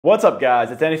What's up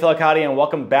guys, it's Feliciotti and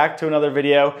welcome back to another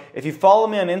video. If you follow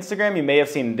me on Instagram, you may have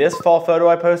seen this fall photo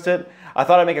I posted. I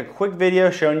thought I'd make a quick video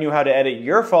showing you how to edit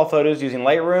your fall photos using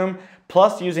Lightroom,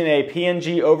 plus using a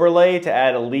PNG overlay to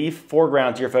add a leaf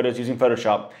foreground to your photos using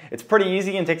Photoshop. It's pretty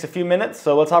easy and takes a few minutes,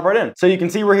 so let's hop right in. So you can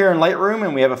see we're here in Lightroom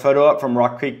and we have a photo up from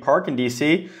Rock Creek Park in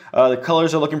DC. The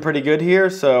colors are looking pretty good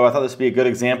here, so I thought this would be a good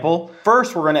example.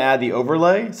 First, we're gonna add the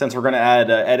overlay since we're gonna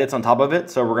add edits on top of it.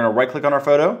 So we're gonna right click on our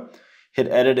photo, hit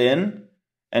edit in,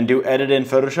 and do edit in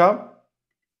Photoshop.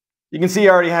 You can see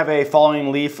I already have a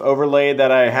falling leaf overlay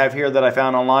that I have here that I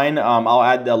found online. I'll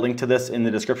add a link to this in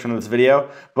the description of this video.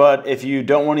 But if you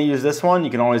don't want to use this one, you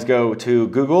can always go to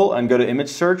Google and go to image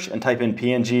search and type in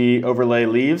PNG overlay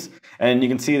leaves. And you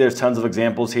can see there's tons of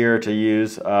examples here to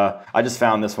use. I just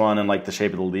found this one and like the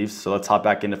shape of the leaves. So let's hop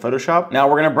back into Photoshop. Now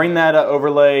we're gonna bring that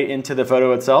overlay into the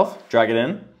photo itself, drag it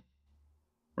in.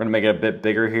 We're gonna make it a bit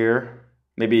bigger here.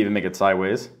 Maybe even make it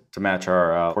sideways to match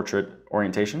our portrait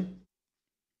orientation.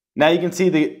 Now you can see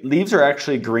the leaves are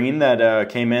actually green that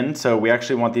came in, so we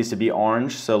actually want these to be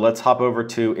orange. So let's hop over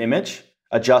to Image,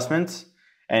 Adjustments,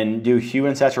 and do Hue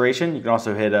and Saturation. You can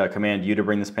also hit Command U to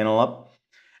bring this panel up.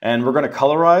 And we're going to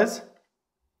colorize.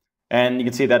 And you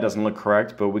can see that doesn't look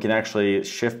correct, but we can actually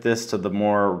shift this to the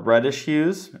more reddish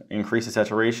hues, increase the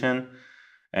saturation,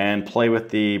 and play with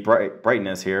the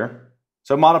brightness here.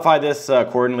 So modify this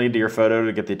accordingly to your photo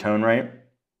to get the tone right.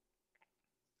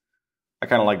 I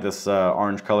kind of like this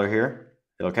orange color here.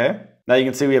 Okay. Now you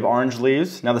can see we have orange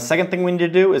leaves. Now the second thing we need to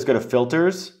do is go to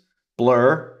Filters,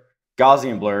 Blur,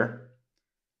 Gaussian Blur.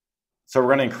 So we're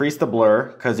going to increase the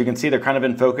blur because you can see they're kind of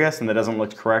in focus and that doesn't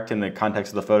look correct in the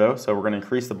context of the photo. So we're going to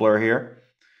increase the blur here.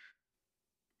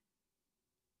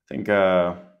 I think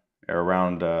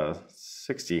around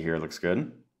 60 here looks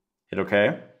good. Hit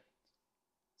OK.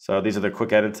 So these are the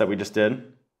quick edits that we just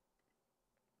did.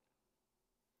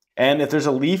 And if there's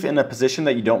a leaf in a position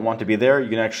that you don't want to be there,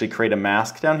 you can actually create a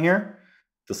mask down here,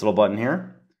 this little button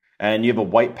here. And you have a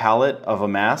white palette of a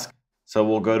mask. So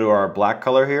we'll go to our black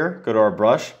color here, go to our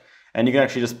brush, and you can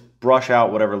actually just brush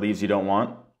out whatever leaves you don't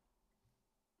want.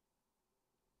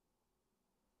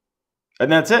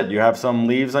 And that's it. You have some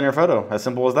leaves on your photo, as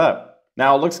simple as that.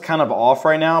 Now it looks kind of off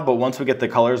right now, but once we get the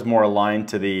colors more aligned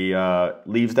to the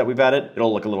leaves that we've added,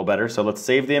 it'll look a little better. So let's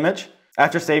save the image.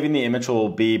 After saving, the image will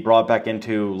be brought back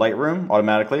into Lightroom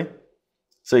automatically.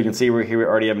 So you can see we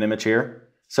already have an image here.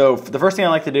 So the first thing I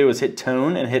like to do is hit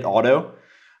Tone and hit Auto.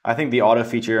 I think the Auto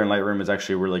feature in Lightroom is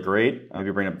actually really great. I'll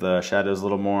bring up the shadows a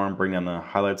little more and bring down the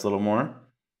highlights a little more.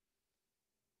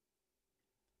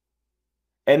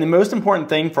 And the most important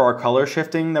thing for our color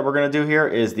shifting that we're going to do here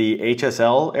is the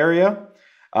HSL area.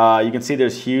 You can see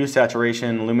there's hue,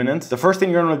 saturation, luminance. The first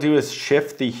thing you're going to do is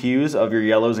shift the hues of your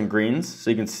yellows and greens. So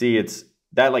you can see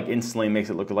that like instantly makes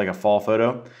it look like a fall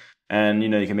photo. And you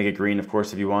know, you can make it green, of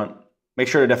course, if you want. Make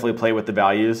sure to definitely play with the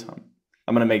values.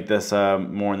 I'm going to make this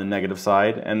more on the negative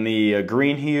side. And the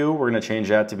green hue, we're going to change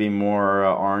that to be more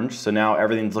orange. So now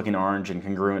everything's looking orange and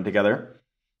congruent together.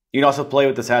 You can also play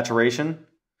with the saturation.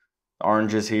 The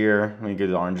oranges here, let me get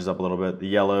the oranges up a little bit. The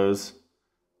yellows.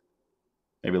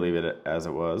 Maybe leave it as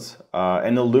it was.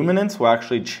 And the luminance will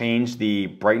actually change the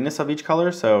brightness of each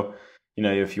color. So, you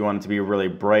know, if you want it to be really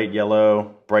bright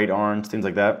yellow, bright orange, things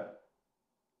like that.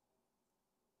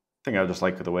 I think I just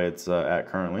like the way it's at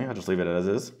currently. I'll just leave it as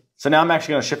is. So now I'm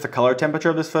actually going to shift the color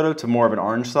temperature of this photo to more of an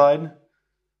orange side.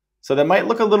 So that might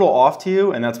look a little off to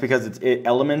you, and that's because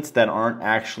elements that aren't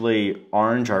actually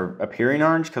orange are appearing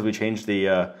orange because we changed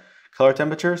the color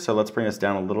temperature. So let's bring this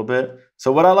down a little bit.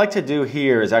 So what I like to do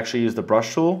here is actually use the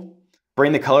brush tool,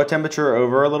 bring the color temperature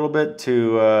over a little bit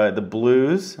to the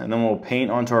blues, and then we'll paint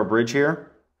onto our bridge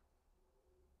here.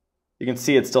 You can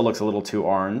see it still looks a little too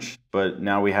orange, but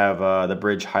now we have the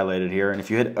bridge highlighted here. And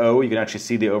if you hit O, you can actually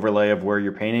see the overlay of where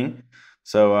you're painting.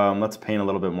 So let's paint a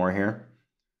little bit more here.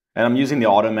 And I'm using the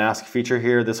auto mask feature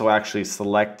here. This will actually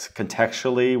select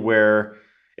contextually where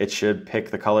it should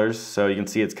pick the colors, so you can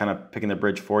see it's kind of picking the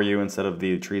bridge for you instead of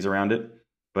the trees around it.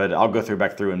 But I'll go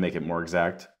back through and make it more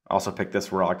exact. Also pick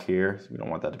this rock here, so we don't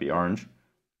want that to be orange.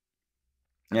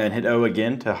 And hit O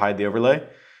again to hide the overlay.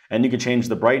 And you can change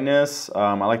the brightness.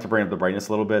 I like to bring up the brightness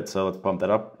a little bit, so let's bump that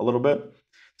up a little bit.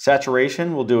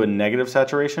 Saturation, we'll do a negative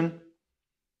saturation.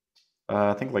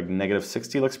 I think like negative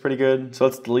 60 looks pretty good. So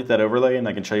let's delete that overlay and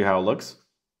I can show you how it looks.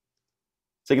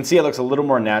 So you can see it looks a little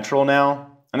more natural now.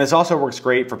 And this also works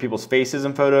great for people's faces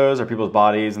in photos or people's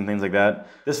bodies and things like that.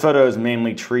 This photo is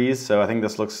mainly trees, so I think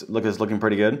this is looking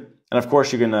pretty good. And of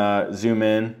course you can zoom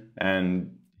in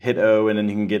and hit O and then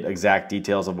you can get exact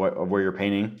details of where you're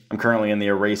painting. I'm currently in the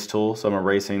erase tool, so I'm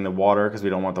erasing the water because we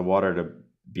don't want the water to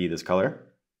be this color.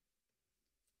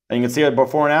 And you can see it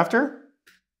before and after.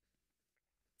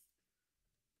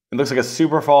 It looks like a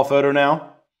super fall photo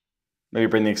now. Maybe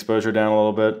bring the exposure down a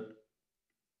little bit.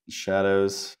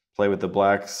 Shadows, play with the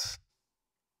blacks.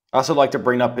 I also like to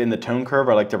bring up in the tone curve,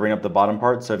 I like to bring up the bottom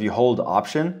part. So if you hold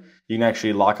Option, you can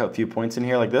actually lock up a few points in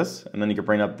here like this, and then you can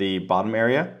bring up the bottom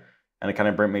area, and it kind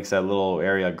of makes that little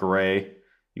area gray.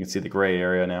 You can see the gray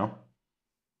area now.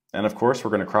 And of course, we're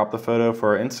going to crop the photo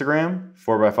for Instagram,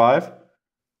 4x5.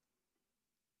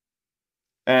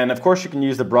 And of course, you can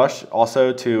use the brush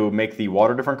also to make the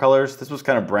water different colors. This was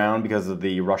kind of brown because of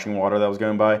the rushing water that was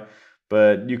going by,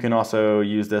 but you can also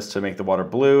use this to make the water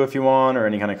blue if you want, or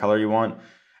any kind of color you want.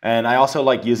 And I also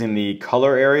like using the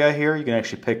color area here. You can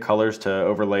actually pick colors to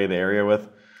overlay the area with.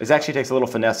 This actually takes a little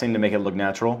finessing to make it look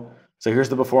natural. So here's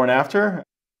the before and after.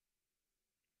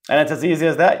 And it's as easy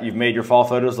as that. You've made your fall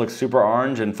photos look super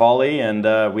orange and fall-y,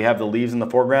 and we have the leaves in the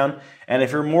foreground. And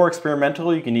if you're more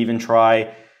experimental, you can even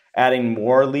try adding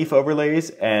more leaf overlays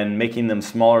and making them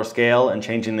smaller scale and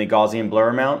changing the Gaussian blur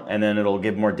amount, and then it'll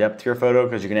give more depth to your photo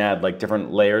because you can add like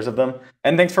different layers of them.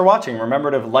 And thanks for watching.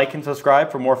 Remember to like and subscribe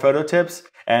for more photo tips,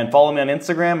 and follow me on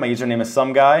Instagram. My username is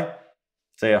someguy.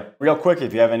 So yeah, real quick,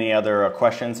 if you have any other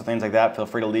questions or things like that, feel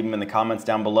free to leave them in the comments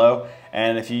down below.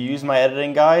 And if you use my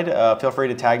editing guide, feel free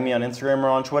to tag me on Instagram or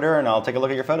on Twitter, and I'll take a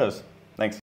look at your photos.